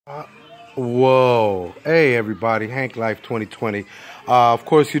Uh, Whoa. Hey, everybody. Hank Life 2020. Of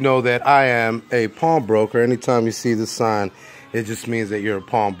course, you know that I am a pawnbroker. Anytime you see this sign, it just means that you're a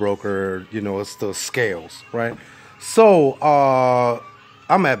pawnbroker. You know, it's the scales, right? So,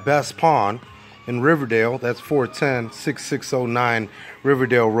 I'm at Best Pawn in Riverdale. That's 410-6609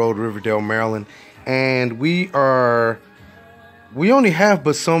 Riverdale Road, Riverdale, Maryland. And we only have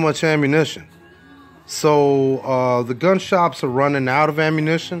but so much ammunition. So the gun shops are running out of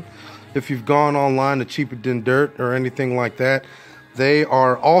ammunition. If you've gone online to Cheaper Than Dirt or anything like that, they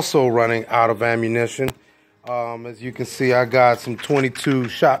are also running out of ammunition. As you can see, I got some 22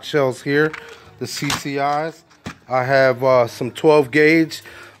 shot shells here, the CCIs. I have some 12 gauge,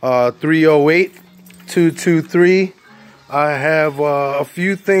 308, 223. I have a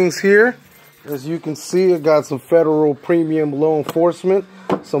few things here. As you can see, I got some Federal Premium Law Enforcement,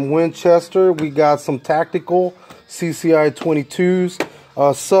 some Winchester. We got some tactical CCI 22s,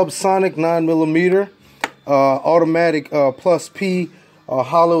 subsonic 9mm, automatic plus P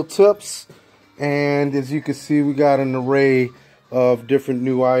hollow tips, and as you can see, we got an array of different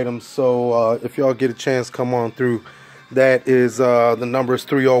new items. So if y'all get a chance, come on through. That is the number is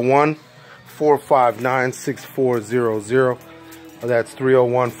 301-459-6400. That's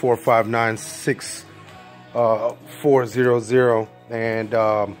 301-459-6400. And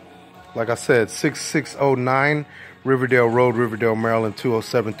like I said, 6609 Riverdale Road, Riverdale, Maryland,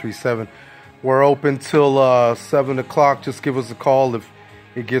 20737. We're open till 7 o'clock. Just give us a call. If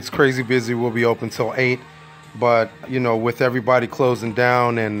it gets crazy busy, we'll be open till 8. But, you know, with everybody closing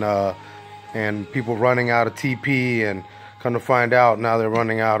down and people running out of TP, and come to find out now they're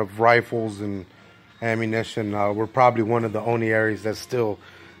running out of rifles and ammunition, we're probably one of the only areas that still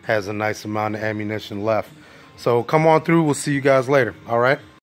has a nice amount of ammunition left. So come on through. We'll see you guys later. All right.